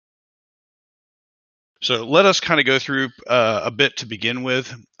So let us kind of go through a bit to begin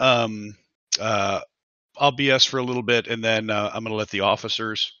with. I'll BS for a little bit, and then I'm going to let the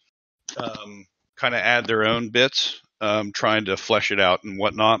officers kind of add their own bits, trying to flesh it out and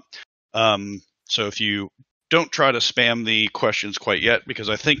whatnot. So if you don't try to spam the questions quite yet, because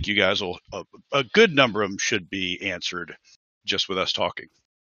I think you guys will, a good number of them should be answered just with us talking.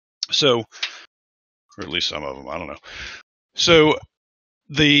 So, or at least some of them, I don't know. So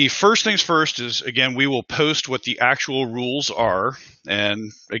the first things first is, again, we will post what the actual rules are.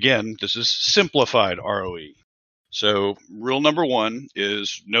 And again, this is simplified RoE. So rule number 1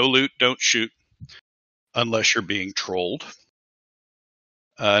 is no loot, don't shoot unless you're being trolled.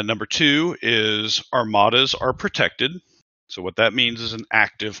 Number 2 is armadas are protected. So what that means is an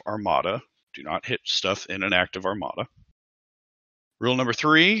active armada. Do not hit stuff in an active armada. Rule number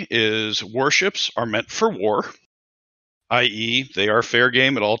 3 is warships are meant for war, i.e. they are fair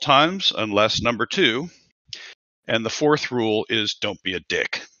game at all times unless number 2. And the 4th rule is don't be a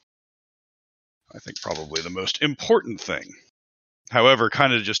dick. I think probably the most important thing. However,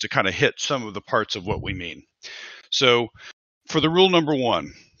 kind of just to kind of hit some of the parts of what we mean. So for the rule number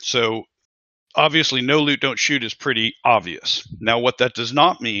 1, so obviously no loot, don't shoot is pretty obvious. Now what that does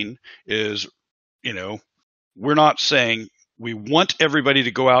not mean is, we're not saying we want everybody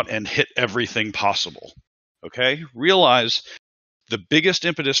to go out and hit everything possible. Okay? Realize the biggest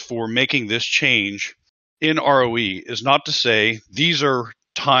impetus for making this change in RoE is not to say these are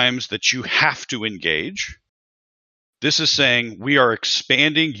times that you have to engage. This is saying we are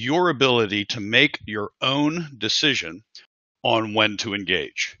expanding your ability to make your own decision on when to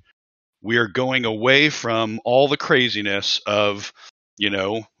engage. We are going away from all the craziness of,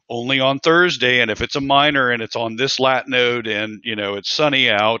 only on Thursday, and if it's a minor and it's on this lat node and, it's sunny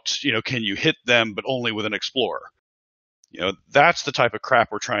out, can you hit them, but only with an explorer? That's the type of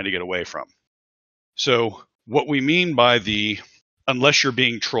crap we're trying to get away from. So what we mean by the unless you're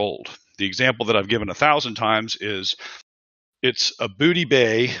being trolled, the example that I've given 1,000 times is it's a booty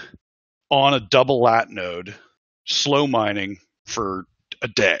bay on a double lat node, slow mining for a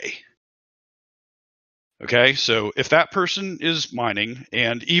day. Okay, so if that person is mining,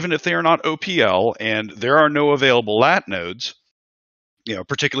 and even if they are not OPL and there are no available lat nodes,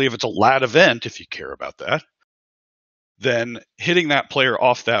 particularly if it's a lat event, if you care about that, then hitting that player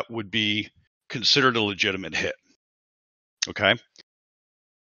off that would be considered a legitimate hit. Okay?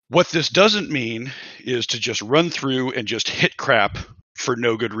 What this doesn't mean is to just run through and just hit crap for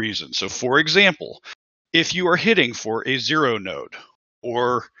no good reason. So for example, if you are hitting for a 0 node,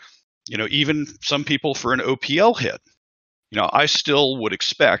 or even some people for an OPL hit, I still would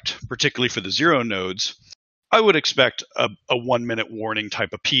expect, particularly for the 0 nodes, I would expect a 1-minute warning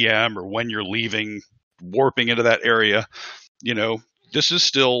type of PM, or when you're leaving, warping into that area. This is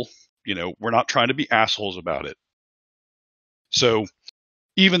still, we're not trying to be assholes about it. So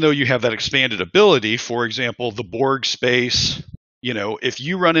even though you have that expanded ability, for example, the Borg space, if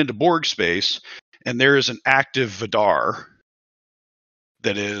you run into Borg space and there is an active Vidar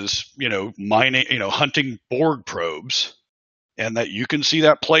that is, mining, hunting Borg probes, and that you can see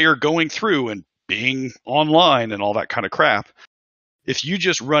that player going through and being online and all that kind of crap, if you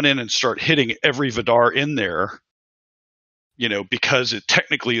just run in and start hitting every Vidar in there, because it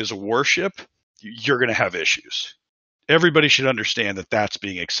technically is a warship, you're going to have issues. Everybody should understand that that's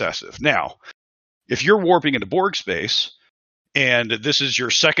being excessive. Now, if you're warping into Borg space, and this is your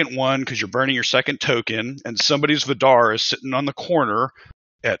second one because you're burning your second token, and somebody's Vidar is sitting on the corner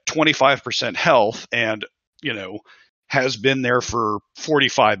at 25% health and, has been there for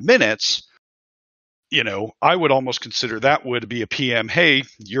 45 minutes, I would almost consider that would be a PM. Hey,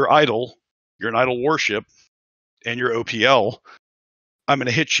 you're idle. You're an idle warship and you're OPL. I'm going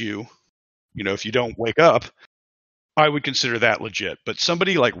to hit you, if you don't wake up. I would consider that legit. But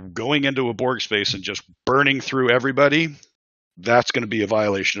somebody like going into a Borg space and just burning through everybody, that's going to be a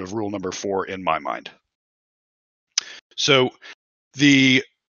violation of rule number 4 in my mind. So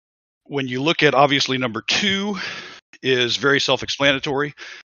when you look at, obviously, number 2 is very self-explanatory.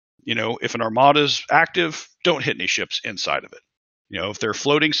 If an armada is active, don't hit any ships inside of it. If they're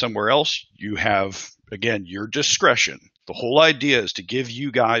floating somewhere else, you have, again, your discretion. The whole idea is to give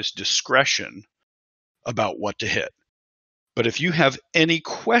you guys discretion about what to hit. But if you have any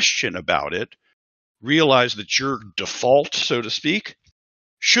question about it, realize that your default, so to speak,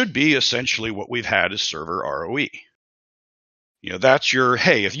 should be essentially what we've had as server RoE. That's your,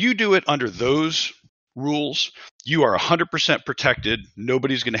 hey, if you do it under those rules, you are 100% protected.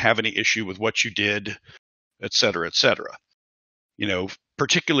 Nobody's going to have any issue with what you did, et cetera, et cetera.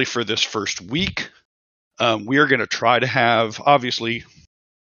 Particularly for this first week, we are going to try to have, obviously,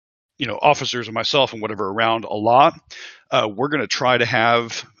 officers and myself and whatever around a lot, we're going to try to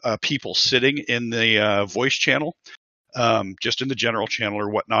have people sitting in the voice channel, just in the general channel or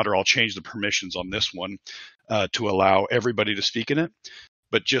whatnot, or I'll change the permissions on this one to allow everybody to speak in it.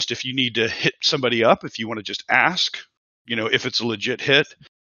 But just if you need to hit somebody up, if you want to just ask, if it's a legit hit,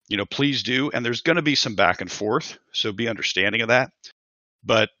 please do. And there's going to be some back and forth, so be understanding of that.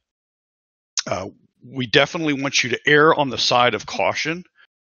 But we definitely want you to err on the side of caution,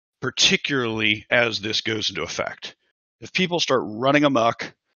 particularly as this goes into effect. If people start running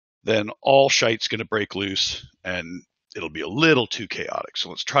amok, then all shite's going to break loose and it'll be a little too chaotic. So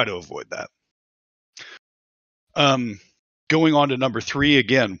let's try to avoid that. Going on to number 3,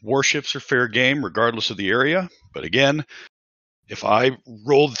 again, warships are fair game regardless of the area. But again, if I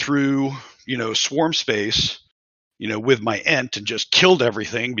rolled through, swarm space, with my Ent and just killed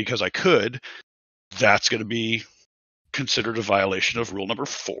everything because I could, that's going to be considered a violation of rule number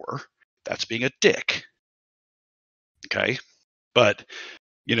 4. That's being a dick. Okay. But,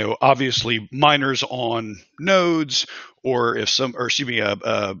 obviously miners on nodes, or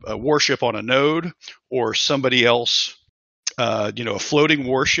a warship on a node, or somebody else, a floating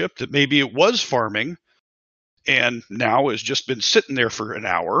warship that maybe it was farming and now has just been sitting there for an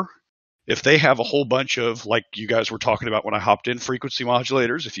hour. If they have a whole bunch of, like you guys were talking about when I hopped in, frequency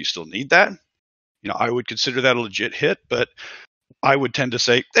modulators, if you still need that, I would consider that a legit hit. But I would tend to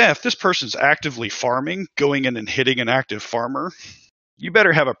say, if this person's actively farming, going in and hitting an active farmer, you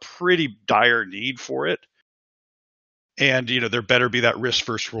better have a pretty dire need for it. And, there better be that risk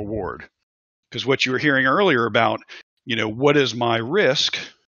versus reward. Because what you were hearing earlier about, what is my risk?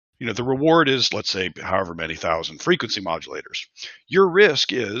 The reward is, let's say, however many thousand frequency modulators. Your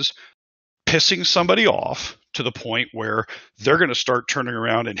risk is pissing somebody off to the point where they're going to start turning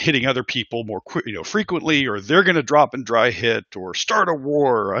around and hitting other people more frequently, or they're going to drop and dry hit or start a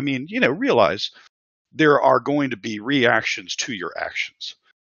war. I mean, realize there are going to be reactions to your actions.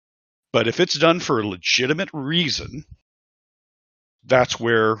 But if it's done for a legitimate reason, that's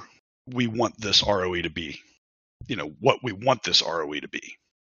where we want this ROE to be. What we want this ROE to be.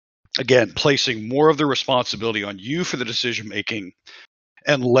 Again, placing more of the responsibility on you for the decision making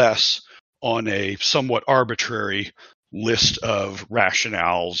and less on a somewhat arbitrary list of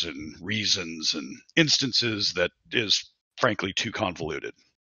rationales and reasons and instances that is frankly too convoluted.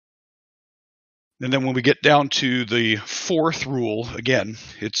 And then when we get down to the 4th rule, again,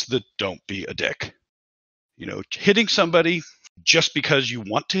 it's the don't be a dick. Hitting somebody just because you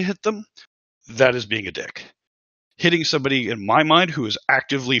want to hit them, that is being a dick. Hitting somebody, in my mind, who is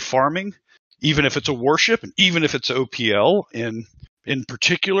actively farming, even if it's a warship and even if it's OPL, in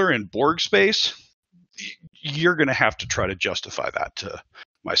particular in Borg space, you're going to have to try to justify that to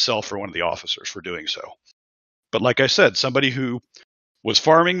myself or one of the officers for doing so. But like I said, somebody who was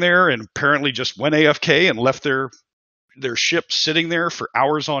farming there and apparently just went AFK and left their ship sitting there for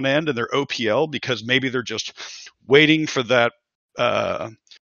hours on end in their OPL because maybe they're just waiting for that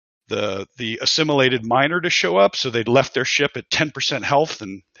the assimilated miner to show up, so they'd left their ship at 10% health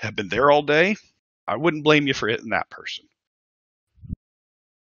and have been there all day, I wouldn't blame you for hitting that person.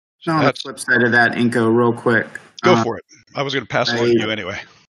 So on the flip side of that, Inco, real quick. Go for it. I was going to pass it on to you anyway.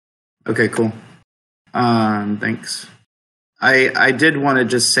 Okay, cool. Thanks. I did want to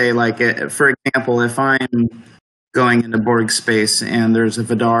just say, for example, if I'm going into Borg space and there's a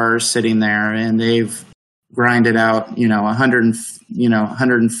Vidar sitting there and they've grinded out,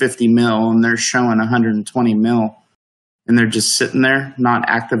 150 mil and they're showing 120 mil and they're just sitting there, not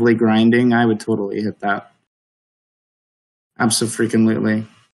actively grinding, I would totally hit that. Absolutely.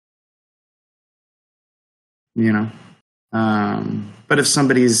 But if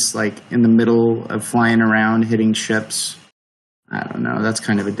somebody's in the middle of flying around hitting ships, I don't know, that's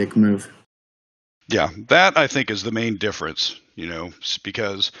kind of a dick move. Yeah, that I think is the main difference,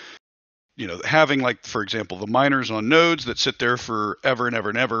 because having, for example, the miners on nodes that sit there for ever and ever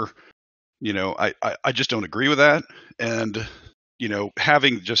and ever, I just don't agree with that. And,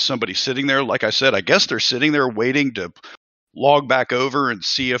 having just somebody sitting there, like I said, I guess they're sitting there waiting to log back over and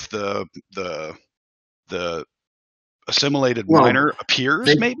see if the assimilated miner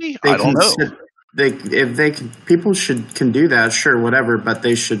appears, maybe? I don't know. People can do that, sure, whatever, but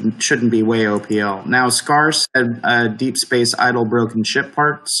they shouldn't be way OPL. Now, Scar said deep space idle broken ship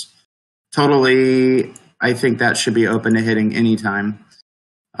parts. Totally, I think that should be open to hitting anytime.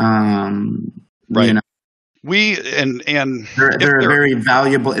 Right. They're very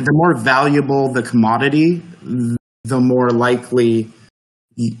valuable. The more valuable the commodity, the more likely,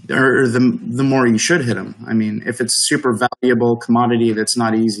 or the more you should hit them. I mean, if it's a super valuable commodity that's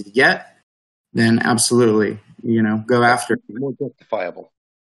not easy to get, then absolutely, go after it. More justifiable.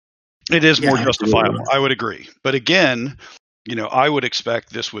 It is more Yeah, justifiable. I would agree. But again, I would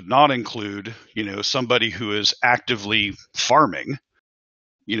expect this would not include, somebody who is actively farming.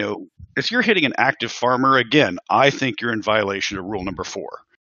 If you're hitting an active farmer, again, I think you're in violation of rule number 4.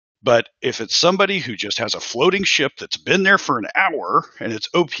 But if it's somebody who just has a floating ship that's been there for an hour and it's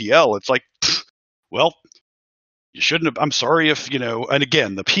OPL, it's like, well, you shouldn't have. I'm sorry if, and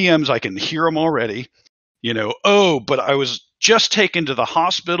again, the PMs, I can hear them already, oh, but I was just taken to the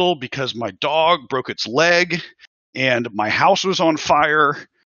hospital because my dog broke its leg and my house was on fire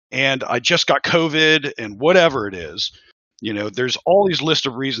and I just got COVID and whatever it is. There's all these list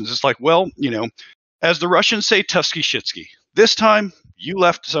of reasons. It's like, well, as the Russians say, Tusky Shitsky. This time, you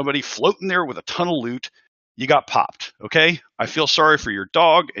left somebody floating there with a ton of loot. You got popped, okay? I feel sorry for your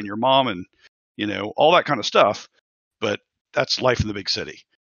dog and your mom and, all that kind of stuff. But that's life in the big city.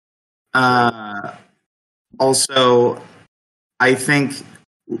 Also, I think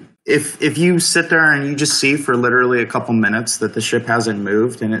if you sit there and you just see for literally a couple minutes that the ship hasn't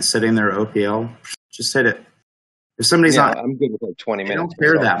moved and it's sitting there OPL, just hit it. If somebody's not, I'm good with like 20 minutes. I don't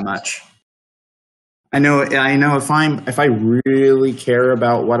care that much. I know if I really care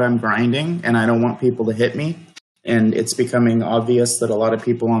about what I'm grinding and I don't want people to hit me, and it's becoming obvious that a lot of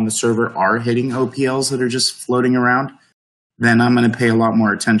people on the server are hitting OPLs that are just floating around, then I'm going to pay a lot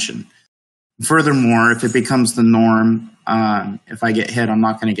more attention. Furthermore, if it becomes the norm, if I get hit, I'm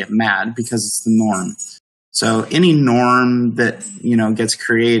not going to get mad because it's the norm. So any norm that, gets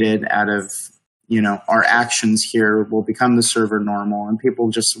created out of, our actions here will become the server normal, and people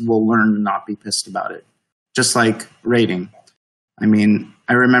just will learn to not be pissed about it. Just like raiding. I mean,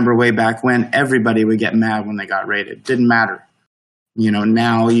 I remember way back when everybody would get mad when they got raided. Didn't matter.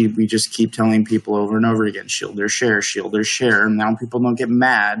 Now we just keep telling people over and over again, shield their share, shield their share. And now people don't get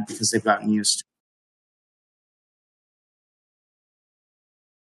mad because they've gotten used to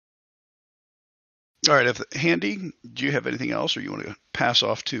it. All right. Handy, do you have anything else, or you want to pass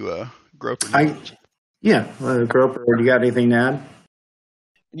off to Groper? Groper, do you got anything to add?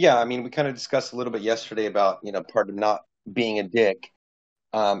 Yeah, I mean, we kind of discussed a little bit yesterday about, part of not being a dick.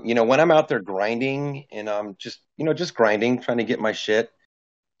 When I'm out there grinding and I'm just grinding, trying to get my shit,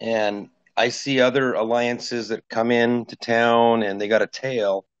 and I see other alliances that come into town and they got a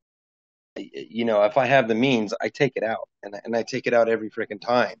tail, if I have the means, I take it out, and I take it out every freaking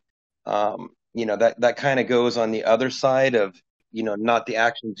time. That kind of goes on the other side of, not the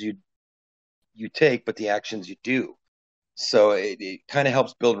actions you take, but the actions you do. So it kind of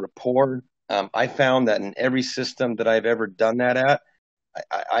helps build rapport. I found that in every system that I've ever done that at,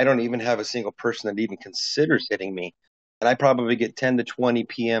 I don't even have a single person that even considers hitting me. And I probably get 10 to 20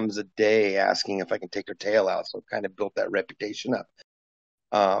 PMs a day asking if I can take their tail out. So I've kind of built that reputation up.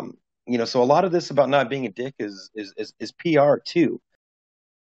 So a lot of this about not being a dick is PR too.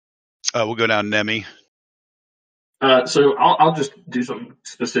 We'll go down Nemi. So I'll just do something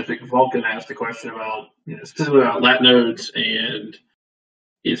specific. Vulcan asked a question about, specifically about lat nodes, and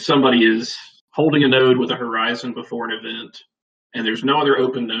if somebody is holding a node with a horizon before an event, and there's no other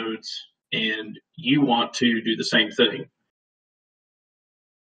open nodes, and you want to do the same thing.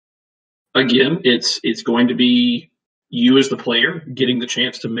 Again, it's going to be you as the player getting the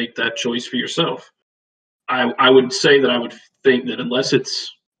chance to make that choice for yourself. I would say that I would think that unless it's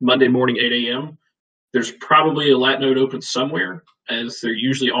Monday morning, 8 a.m., there's probably a lat node open somewhere, as there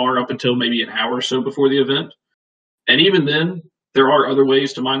usually are up until maybe an hour or so before the event. And even then, there are other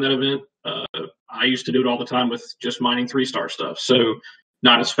ways to mine that event. I used to do it all the time with just mining 3-star stuff. So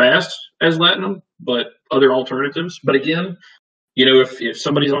not as fast as Latinum, but other alternatives. But again, if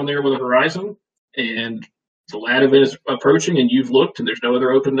somebody's on there with a horizon and the lat event is approaching and you've looked and there's no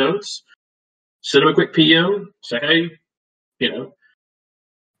other open nodes, send them a quick PM, say, hey,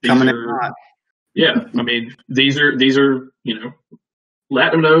 coming in hot. Yeah, I mean, these are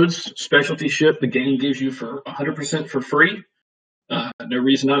Latinum nodes, specialty ship the game gives you for 100% for free. No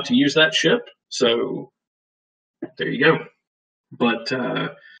reason not to use that ship. So there you go. But I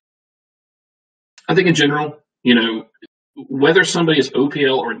think in general, whether somebody is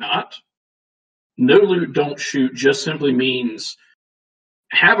OPL or not, no loot, don't shoot just simply means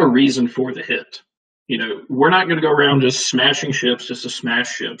have a reason for the hit. We're not going to go around just smashing ships just to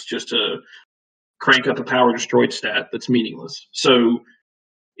smash ships, just to crank up a power destroyed stat that's meaningless. So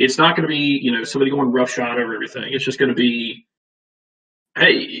it's not going to be, somebody going roughshod over everything. It's just going to be,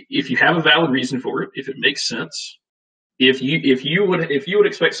 hey, if you have a valid reason for it, if it makes sense, if you would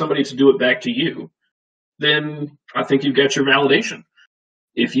expect somebody to do it back to you, then I think you've got your validation.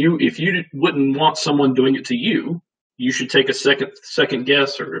 If you wouldn't want someone doing it to you, you should take a second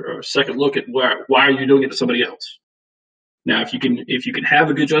guess or a second look at why are you doing it to somebody else. Now, if you can have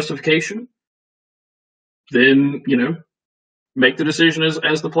a good justification, then make the decision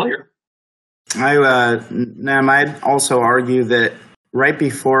as the player. I'd also argue that right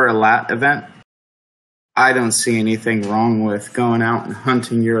before a lat event, I don't see anything wrong with going out and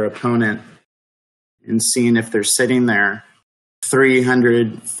hunting your opponent and seeing if they're sitting there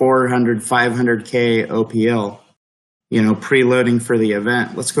 300, 400, 500K OPL, preloading for the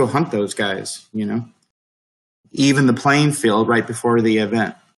event. Let's go hunt those guys, even the playing field right before the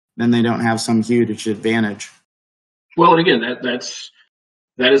event. Then they don't have some huge advantage. Well, and again,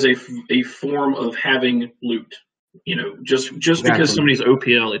 that is a form of having loot. Just exactly. Because somebody's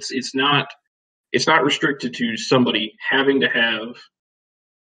OPL, it's not restricted to somebody having to have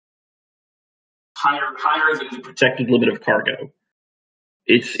higher than the protected limit of cargo.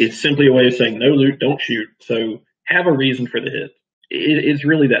 It's simply a way of saying no loot, don't shoot. So have a reason for the hit. It's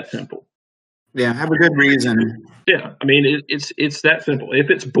really that simple. Yeah, have a good reason. Yeah, I mean it's that simple. If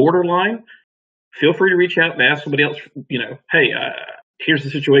it's borderline, feel free to reach out and ask somebody else. Hey, here's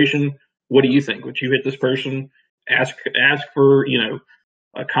the situation. What do you think? Would you hit this person? Ask for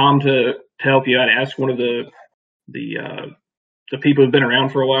a comm to help you out. Ask one of the people who've been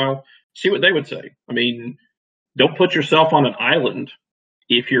around for a while. See what they would say. I mean, don't put yourself on an island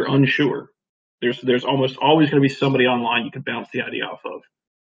if you're unsure. There's almost always going to be somebody online you can bounce the idea off of.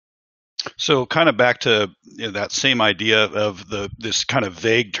 So kind of back to that same idea of this kind of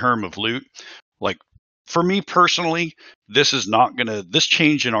vague term of loot. Like for me personally, this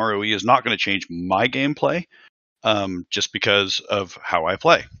change in RoE is not going to change my gameplay, just because of how I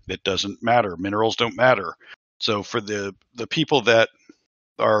play. It doesn't matter. Minerals don't matter. So for the people that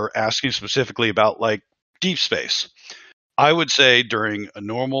are asking specifically about like deep space, I would say during a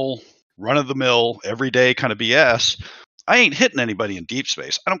normal run-of-the-mill, everyday kind of BS, I ain't hitting anybody in deep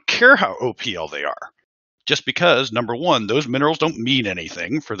space. I don't care how OPL they are. Just because, number one, those minerals don't mean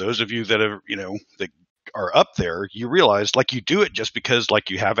anything. For those of you that are, that are up there, you realize like you do it just because like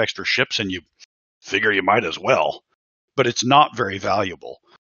you have extra ships and you figure you might as well. But it's not very valuable.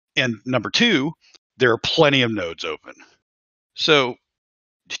 And number two, there are plenty of nodes open. So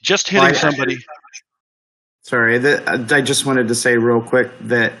just hitting somebody... Sorry, I just wanted to say real quick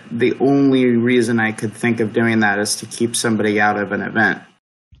that the only reason I could think of doing that is to keep somebody out of an event.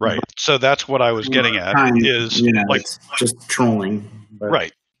 Right. So that's what I was getting at is like it's just trolling. But.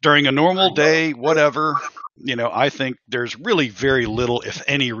 Right. During a normal day, whatever, I think there's really very little, if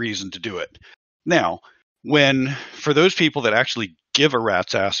any, reason to do it. Now, for those people that actually give a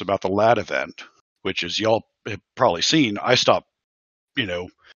rat's ass about the lat event, which is y'all have probably seen, I stopped,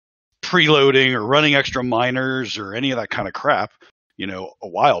 preloading or running extra miners or any of that kind of crap, a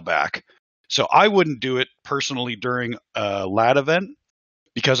while back. So I wouldn't do it personally during a lat event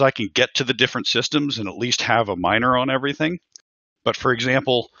because I can get to the different systems and at least have a miner on everything. But for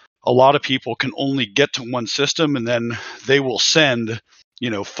example, a lot of people can only get to one system and then they will send,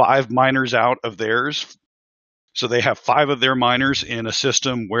 5 miners out of theirs. So they have 5 of their miners in a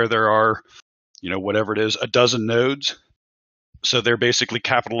system where there are, whatever it is, a dozen nodes. So they're basically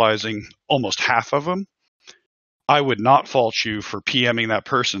capitalizing almost half of them. I would not fault you for PMing that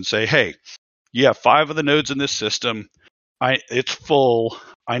person. Say, hey, you have 5 of the nodes in this system. It's full.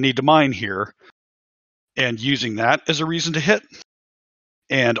 I need to mine here. And using that as a reason to hit.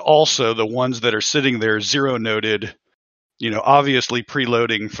 And also the ones that are sitting there 0 noded, obviously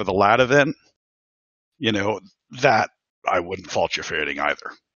preloading for the lat event, that I wouldn't fault you for hitting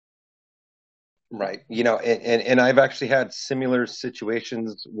either. Right. And I've actually had similar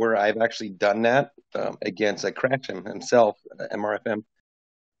situations where I've actually done that against Crasham himself, MRFM.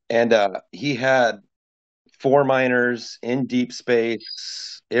 And he had 4 miners in deep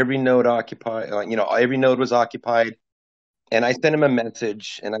space, every node occupied, every node was occupied. And I sent him a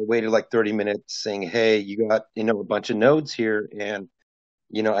message and I waited like 30 minutes saying, hey, you got, a bunch of nodes here and,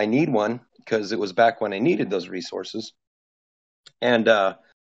 I need one because it was back when I needed those resources. And,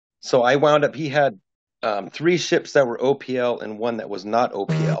 so I wound up, he had 3 ships that were OPL and 1 that was not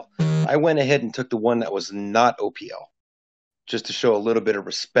OPL. I went ahead and took the one that was not OPL just to show a little bit of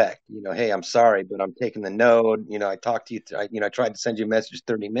respect. Hey, I'm sorry, but I'm taking the node. I talked to you. I tried to send you a message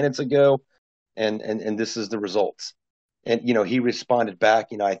 30 minutes ago and this is the results. And, he responded back,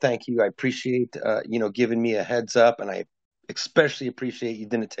 I thank you. I appreciate, giving me a heads up. And I especially appreciate you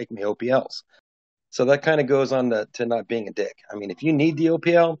didn't take my OPLs. So that kind of goes on to not being a dick. I mean, if you need the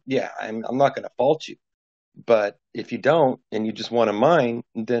OPL, yeah, I'm not going to fault you. But if you don't and you just want to mine,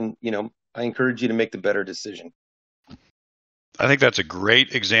 then, I encourage you to make the better decision. I think that's a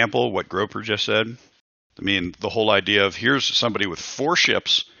great example of what Groper just said. I mean, the whole idea of here's somebody with 4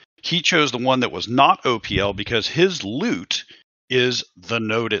 ships. He chose the one that was not OPL because his loot is the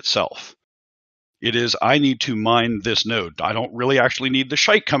node itself. It is, I need to mine this node. I don't really actually need the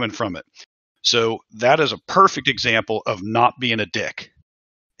shite coming from it. So that is a perfect example of not being a dick.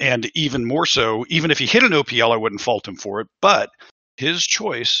 And even more so, even if he hit an OPL, I wouldn't fault him for it. But his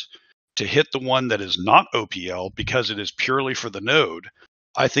choice to hit the one that is not OPL because it is purely for the node,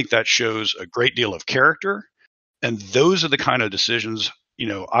 I think that shows a great deal of character. And those are the kind of decisions,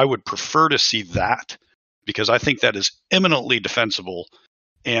 I would prefer to see that, because I think that is eminently defensible.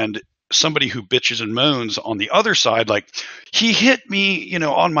 And somebody who bitches and moans on the other side, like, he hit me,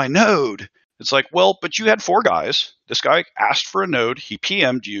 on my node. It's like, well, but you had 4 guys. This guy asked for a node. He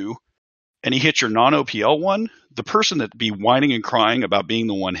PM'd you, and he hit your non-OPL one. The person that'd be whining and crying about being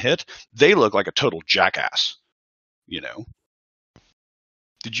the one hit, they look like a total jackass.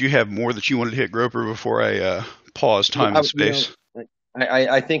 Did you have more that you wanted to hit, Groper, before I pause time and space?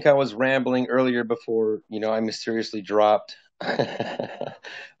 I think I was rambling earlier before, I mysteriously dropped.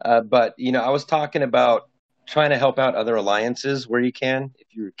 But, I was talking about trying to help out other alliances where you can. If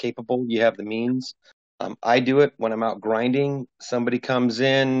you're capable, you have the means. I do it when I'm out grinding. Somebody comes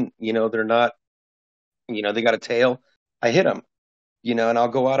in, they're not, they got a tail. I hit them, and I'll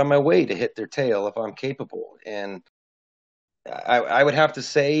go out of my way to hit their tail if I'm capable. And I would have to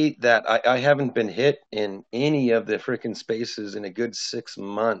say that I haven't been hit in any of the freaking spaces in a good 6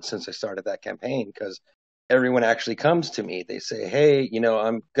 months since I started that campaign, because everyone actually comes to me. They say, hey,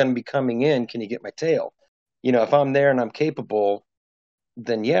 I'm going to be coming in. Can you get my tail? If I'm there and I'm capable,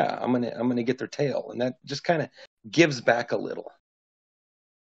 then yeah, I'm going to get their tail. And that just kind of gives back a little.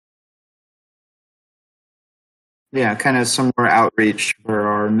 Yeah, kind of some more outreach for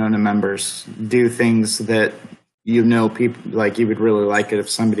our NONA members. Do things that people like you would really like it if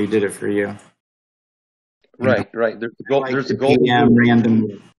somebody did it for you. Right. There's a goal. I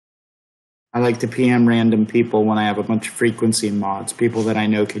like to PM random people when I have a bunch of frequency mods, people that I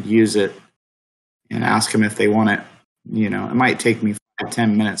know could use it, and ask them if they want it. It might take me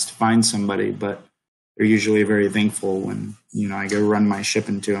 5-10 minutes to find somebody, but they're usually very thankful when, I go run my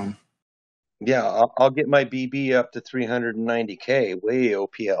shipping to them. Yeah, I'll get my BB up to 390K, way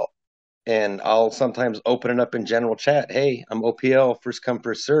OPL. And I'll sometimes open it up in general chat. Hey, I'm OPL, first come,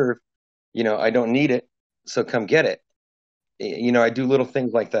 first serve. I don't need it, so come get it. I do little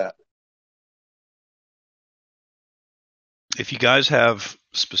things like that. If you guys have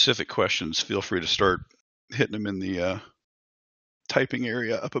specific questions, feel free to start hitting them in the typing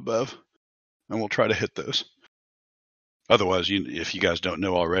area up above, and we'll try to hit those. Otherwise, if you guys don't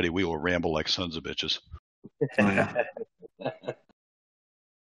know already, we will ramble like sons of bitches.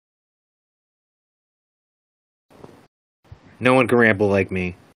 No one can ramble like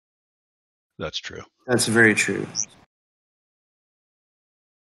me. That's true. That's very true.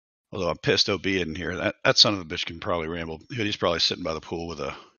 Although I'm pissed OB in here. That son of a bitch can probably ramble. He's probably sitting by the pool with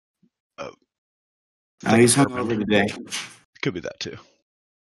a he's hungover today. Could be that too.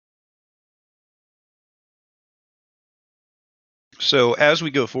 So as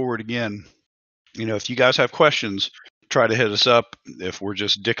we go forward again, if you guys have questions, try to hit us up. If we're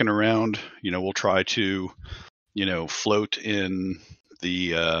just dicking around, we'll try to, float in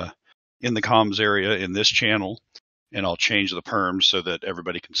the comms area in this channel, and I'll change the perms so that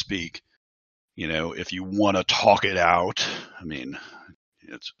everybody can speak. If you want to talk it out,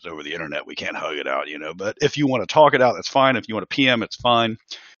 it's over the internet. We can't hug it out, but if you want to talk it out, that's fine. If you want to PM, it's fine.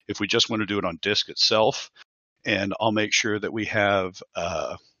 If we just want to do it on disk itself, and I'll make sure that we have,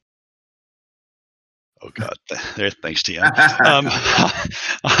 oh God, thanks TM.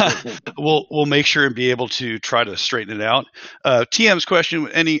 We'll make sure and be able to try to straighten it out. TM's question: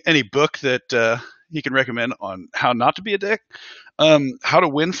 any book that he can recommend on how not to be a dick? How to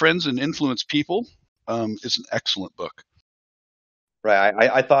Win Friends and Influence People is an excellent book.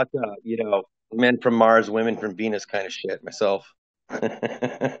 Right. I thought, men from Mars, women from Venus kind of shit myself.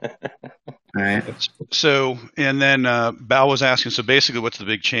 All right. So, and then Bao was asking, so basically what's the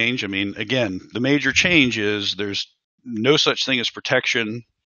big change? Again, the major change is there's no such thing as protection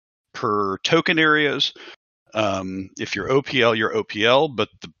per token areas. If you're OPL, you're OPL. But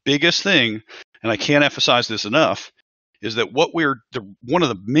the biggest thing, and I can't emphasize this enough, is that one of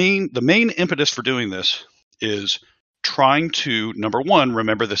the main impetus for doing this is trying to, number one,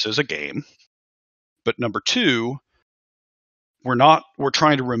 remember this is a game. But number two, we're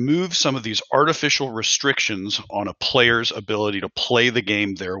trying to remove some of these artificial restrictions on a player's ability to play the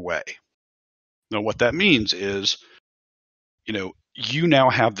game their way. Now, what that means is, you now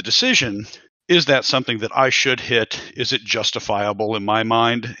have the decision, is that something that I should hit? Is it justifiable in my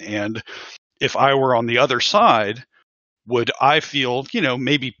mind? And if I were on the other side, would I feel,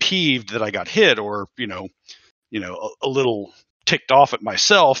 maybe peeved that I got hit, or, a little ticked off at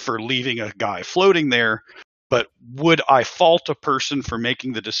myself for leaving a guy floating there. But would I fault a person for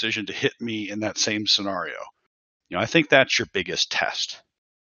making the decision to hit me in that same scenario? I think that's your biggest test.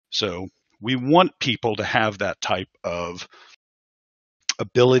 So we want people to have that type of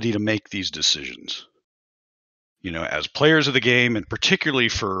ability to make these decisions. As players of the game, and particularly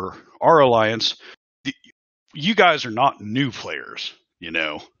for our alliance, you guys are not new players.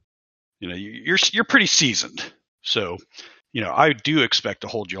 You're pretty seasoned. So, I do expect to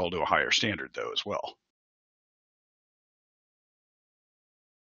hold you all to a higher standard, though, as well.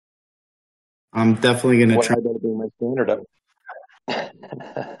 I'm definitely going to try to bring my standard up.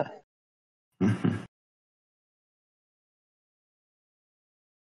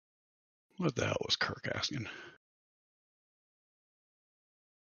 What the hell was Kirk asking?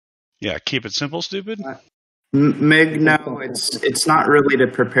 Yeah, keep it simple, stupid. Mig, no, it's not really to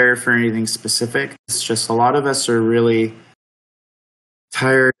prepare for anything specific. It's just a lot of us are really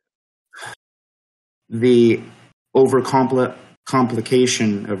tired of the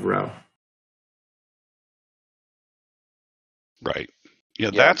complication of RoE. Right. Yeah,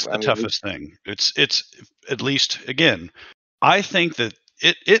 that's the toughest thing. It's at least, again, I think that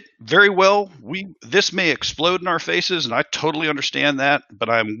it very well, this may explode in our faces, and I totally understand that, but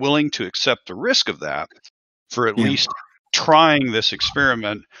I'm willing to accept the risk of that for at least trying this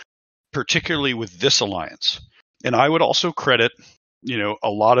experiment, particularly with this alliance. And I would also credit, a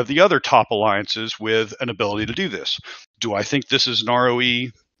lot of the other top alliances with an ability to do this. Do I think this is an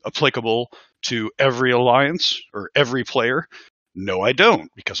RoE applicable to every alliance or every player? No, I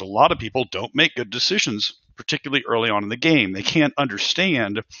don't, because a lot of people don't make good decisions, particularly early on in the game. They can't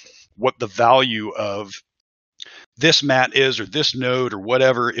understand what the value of this mat is, or this node, or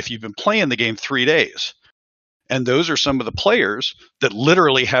whatever, if you've been playing the game 3 days. And those are some of the players that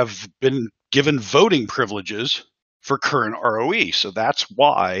literally have been given voting privileges for current RoE. So that's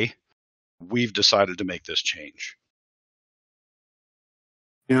why we've decided to make this change.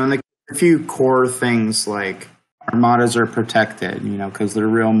 And a few core things like Armadas are protected, because they're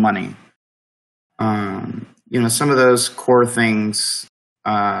real money. Some of those core things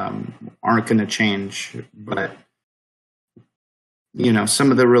aren't going to change, but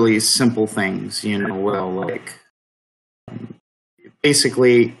some of the really simple things, will, like,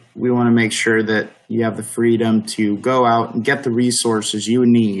 basically we want to make sure that you have the freedom to go out and get the resources you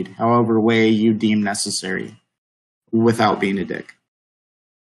need, however way you deem necessary, without being a dick.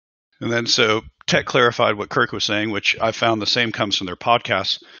 And then, so Tech clarified what Kirk was saying, which I found the same comes from their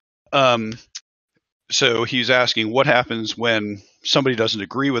podcasts. So he's asking, what happens when somebody doesn't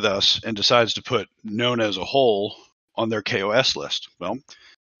agree with us and decides to put NONA as a whole on their KOS list? Well,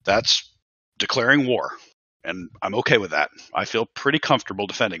 that's declaring war, and I'm okay with that. I feel pretty comfortable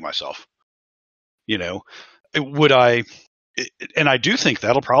defending myself. Would I? And I do think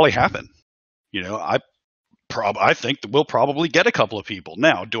that'll probably happen. I think that we'll probably get a couple of people.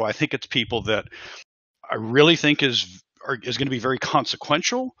 Now, do I think it's people that I really think is going to be very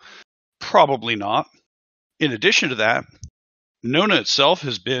consequential? Probably not. In addition to that, NONA itself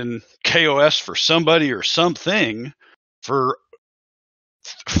has been KOS for somebody or something for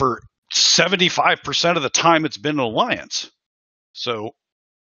 75% of the time it's been an alliance. So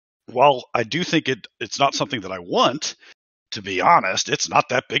while I do think it's not something that I want, to be honest, it's not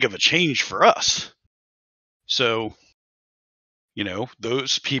that big of a change for us. So,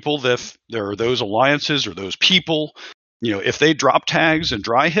 those people, that there are those alliances or those people, if they drop tags and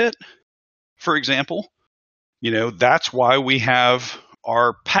dry hit, for example, that's why we have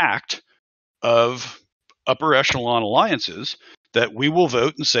our pact of upper echelon alliances, that we will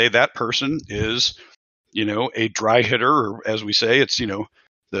vote and say that person is, a dry hitter, or as we say, it's,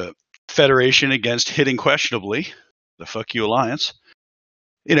 the Federation against hitting questionably, the fuck you alliance.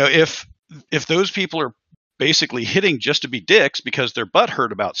 If those people are basically hitting just to be dicks because they're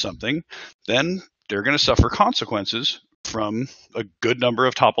butthurt about something, then they're going to suffer consequences from a good number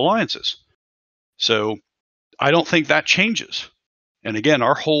of top alliances. So I don't think that changes. And again,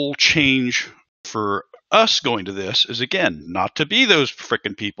 our whole change for us going to this is, again, not to be those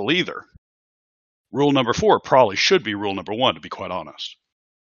frickin' people either. Rule number 4 probably should be rule number 1, to be quite honest.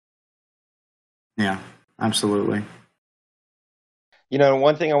 Yeah, absolutely.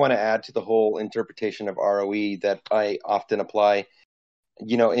 One thing I want to add to the whole interpretation of RoE that I often apply,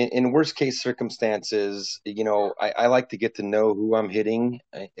 in worst case circumstances, I like to get to know who I'm hitting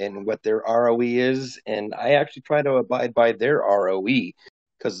and what their RoE is. And I actually try to abide by their RoE,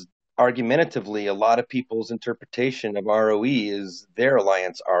 because argumentatively, a lot of people's interpretation of RoE is their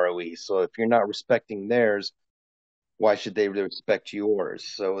alliance RoE. So if you're not respecting theirs, why should they respect yours?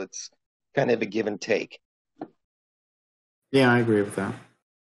 So it's kind of a give and take. Yeah, I agree with that.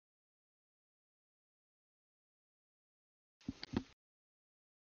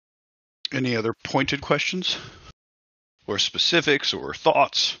 Any other pointed questions or specifics or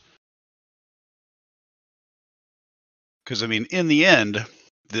thoughts? Because, I mean, in the end,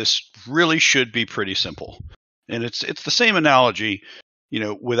 this really should be pretty simple. And it's the same analogy,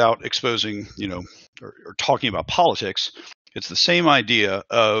 without exposing, or talking about politics. It's the same idea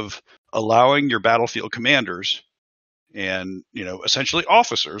of allowing your battlefield commanders and, essentially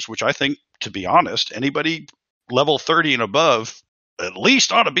officers, which I think, to be honest, anybody level 30 and above at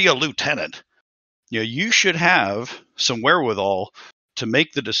least ought to be a lieutenant. You should have some wherewithal to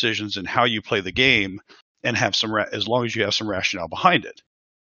make the decisions in how you play the game and have some, as long as you have some rationale behind it.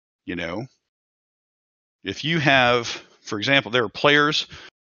 If you have, for example, there are players,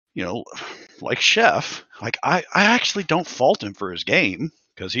 like Chef, like I actually don't fault him for his game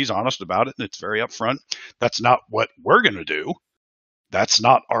because he's honest about it and it's very upfront. That's not what we're going to do. That's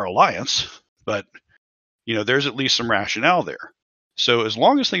not our alliance, but there's at least some rationale there. So as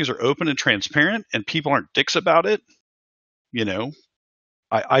long as things are open and transparent and people aren't dicks about it,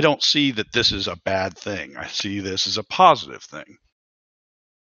 I don't see that this is a bad thing. I see this as a positive thing.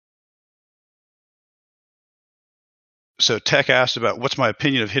 So Tech asked about what's my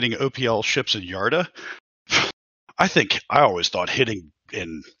opinion of hitting OPL ships in Yarda. I always thought hitting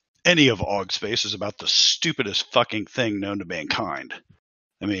in any of AUG space is about the stupidest fucking thing known to mankind.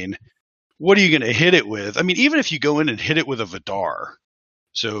 I mean, what are you going to hit it with? I mean, even if you go in and hit it with a Vidar,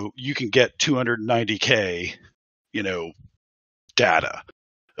 so you can get 290K, data.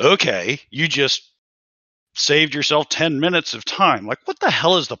 Okay, you just saved yourself 10 minutes of time. Like, what the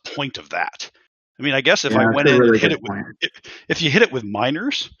hell is the point of that? I mean, I guess if I went in and hit it with, if you hit it with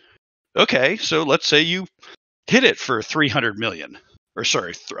miners, okay, so let's say you hit it for 300 million, or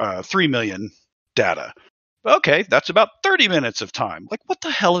sorry, 3 million data. Okay, that's about 30 minutes of time. Like, what the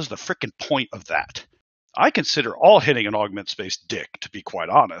hell is the frickin' point of that? I consider all hitting an augment space dick, to be quite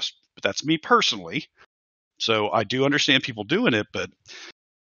honest, but that's me personally. So I do understand people doing it, but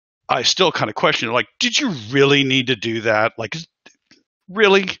I still kind of question it. Like, did you really need to do that? Like,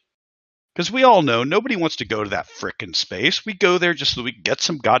 really? Because we all know nobody wants to go to that frickin' space. We go there just so we can get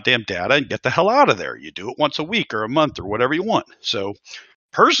some goddamn data and get the hell out of there. You do it once a week or a month or whatever you want. So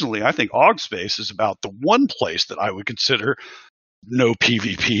personally, I think AUG space is about the one place that I would consider no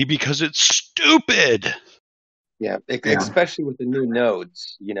PvP because it's stupid. Yeah, especially with the new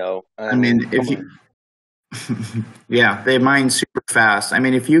nodes, I mean, if you... yeah, they mine super fast. I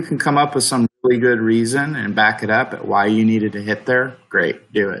mean, if you can come up with some really good reason and back it up at why you needed to hit there,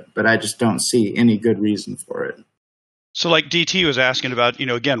 great, do it. But I just don't see any good reason for it. So like DT was asking about,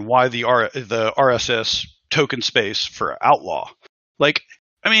 again, why the RSS token space for Outlaw. Like,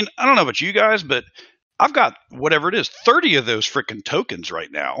 I mean, I don't know about you guys, but I've got whatever it is, 30 of those freaking tokens right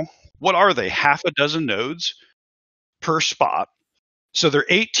now. What are they? Half a dozen nodes per spot. So there are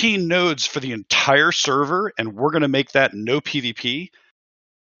 18 nodes for the entire server, and we're going to make that no PvP.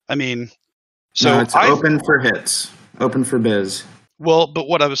 I mean, so no, it's open for hits, open for biz. Well, but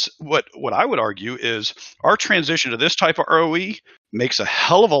what I would argue is our transition to this type of RoE makes a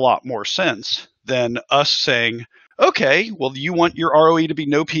hell of a lot more sense than us saying, okay, well, you want your RoE to be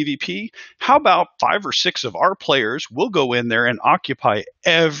no PvP? How about 5 or 6 of our players will go in there and occupy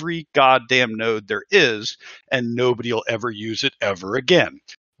every goddamn node there is, and nobody will ever use it ever again?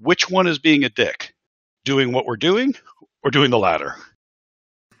 Which one is being a dick? Doing what we're doing or doing the latter?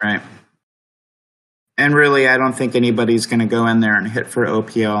 Right. And really, I don't think anybody's going to go in there and hit for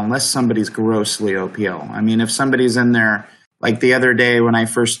OPL unless somebody's grossly OPL. I mean, if somebody's in there, like the other day when I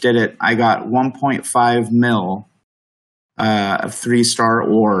first did it, I got 1.5 mil of 3-star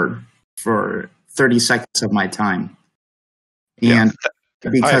ore for 30 seconds of my time. And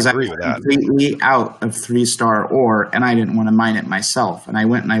because I was completely out of 3-star ore and I didn't want to mine it myself. And I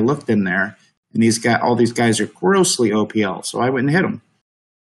went and I looked in there and all these guys are grossly OPL. So I went and hit them.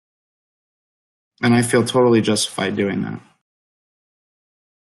 And I feel totally justified doing that.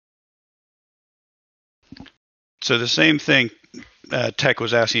 So the same thing Tech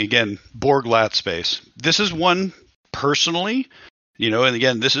was asking again, Borglat space. This is one personally, and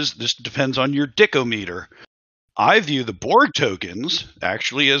again, this depends on your dickometer. I view the Borg tokens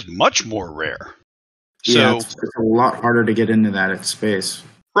actually as much more rare. So yeah, it's a lot harder to get into that space.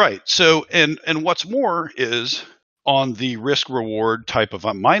 Right. So, and what's more is on the risk reward type of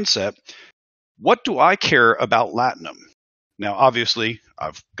a mindset, what do I care about Latinum? Now, obviously,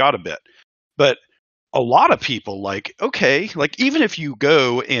 I've got a bit, but a lot of people even if you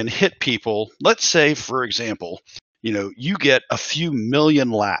go and hit people, let's say, for example, you get a few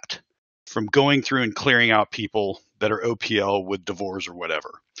million lat from going through and clearing out people that are OPL with Devors or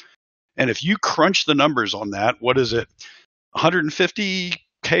whatever. And if you crunch the numbers on that, what is it,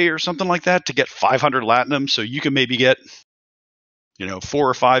 150K or something like that to get 500 latinum? So you can maybe get, 4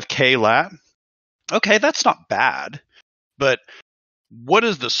 or 5K lat. Okay, that's not bad. But what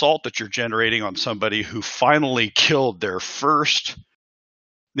is the salt that you're generating on somebody who finally killed their first,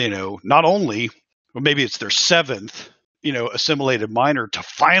 not only, or maybe it's their seventh, assimilated miner to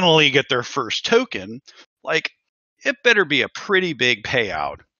finally get their first token? Like, it better be a pretty big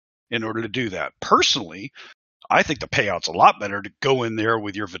payout in order to do that. Personally, I think the payout's a lot better to go in there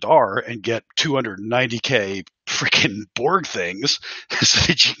with your Vidar and get 290K freaking Borg things so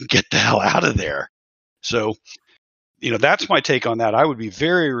that you can get the hell out of there. So, that's my take on that. I would be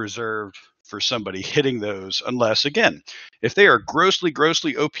very reserved for somebody hitting those unless, again, if they are grossly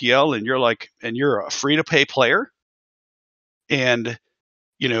OPL and you're a free to pay player and,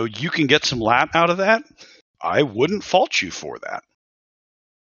 you can get some lat out of that, I wouldn't fault you for that.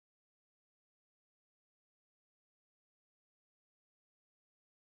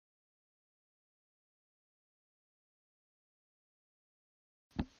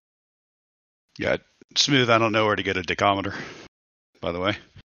 Yeah, Smooth, I don't know where to get a dickometer, by the way.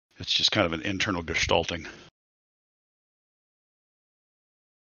 It's just kind of an internal gestalting.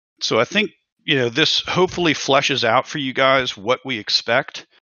 So I think, this hopefully fleshes out for you guys what we expect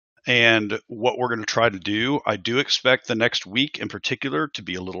and what we're going to try to do. I do expect the next week in particular to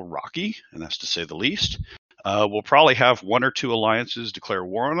be a little rocky, and that's to say the least. We'll probably have 1 or 2 alliances declare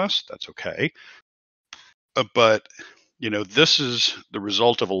war on us. That's okay. But, this is the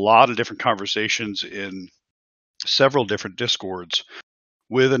result of a lot of different conversations in several different Discords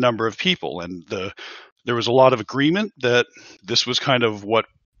with a number of people. And there was a lot of agreement that this was kind of what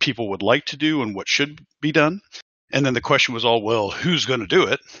people would like to do and what should be done. And then the question was all, well, who's going to do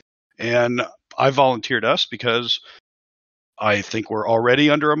it? And I volunteered us because I think we're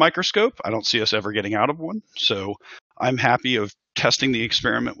already under a microscope. I don't see us ever getting out of one. So I'm happy of testing the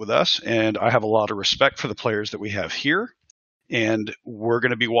experiment with us. And I have a lot of respect for the players that we have here. And we're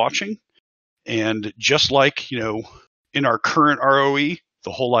going to be watching. And just like, in our current RoE,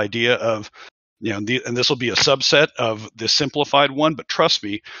 the whole idea of, and this will be a subset of the simplified one, but trust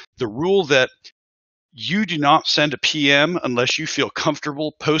me, the rule that you do not send a PM unless you feel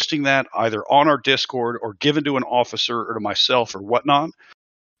comfortable posting that either on our Discord or given to an officer or to myself or whatnot,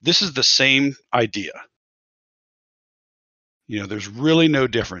 this is the same idea. There's really no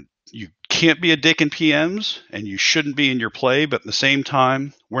different. You can't be a dick in PMs, and you shouldn't be in your play, but at the same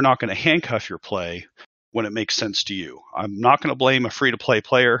time, we're not going to handcuff your play when it makes sense to you. I'm not going to blame a free-to-play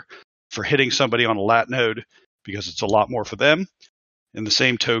player for hitting somebody on a lat node because it's a lot more for them. In the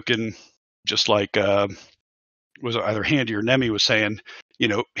same token, just like was either Handy or Nemi was saying,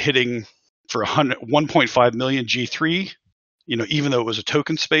 hitting for 1.5 million G3, even though it was a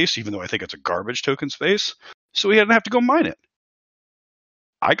token space, even though I think it's a garbage token space, so we didn't have to go mine it.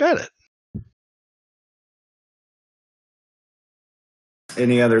 I got it.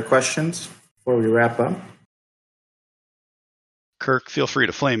 Any other questions before we wrap up? Kirk, feel free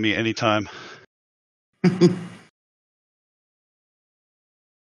to flame me anytime. All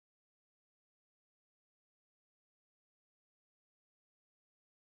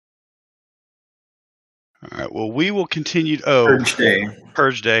right. Well, we will continue. Purge Day.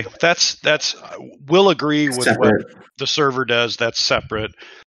 Purge Day. That's. We'll agree with Separate. what the server does. That's separate.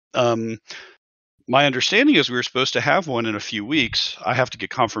 My understanding is we were supposed to have one in a few weeks. I have to get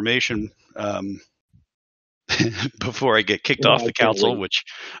confirmation before I get kicked off the council, which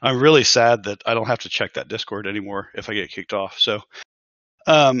I'm really sad that I don't have to check that Discord anymore if I get kicked off. So,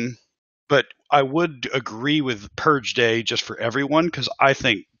 but I would agree with Purge Day just for everyone because I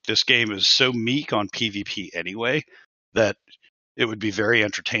think this game is so meek on PvP anyway that it would be very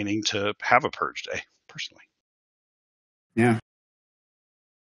entertaining to have a Purge Day, personally. Yeah.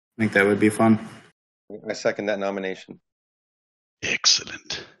 I think that would be fun. I second that nomination.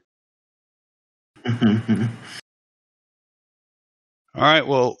 Excellent. All right.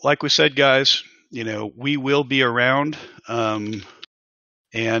 Well, like we said, guys, we will be around. And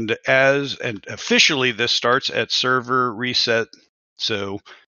officially this starts at server reset. So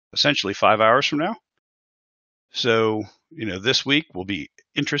essentially 5 hours from now. So, this week will be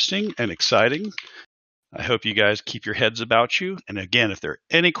interesting and exciting. I hope you guys keep your heads about you. And again, if there are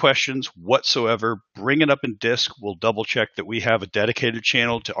any questions whatsoever, bring it up in Disc. We'll double check that we have a dedicated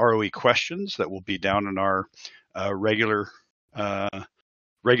channel to RoE questions that will be down in our regular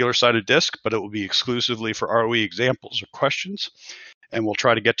sided Disc, but it will be exclusively for RoE examples or questions. And we'll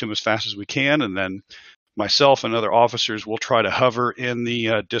try to get to them as fast as we can. And then Myself and other officers will try to hover in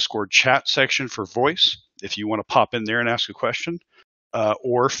the Discord chat section for voice if you want to pop in there and ask a question,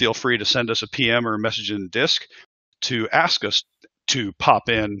 or feel free to send us a PM or a message in Disc to ask us to pop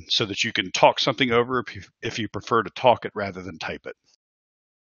in so that you can talk something over if you prefer to talk it rather than type it.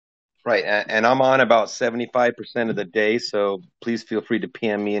 Right, and I'm on about 75% of the day, so please feel free to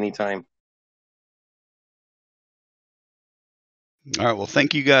PM me anytime. All right, well,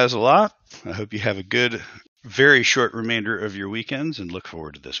 thank you guys a lot. I hope you have a good, very short remainder of your weekends and look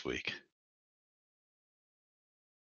forward to this week.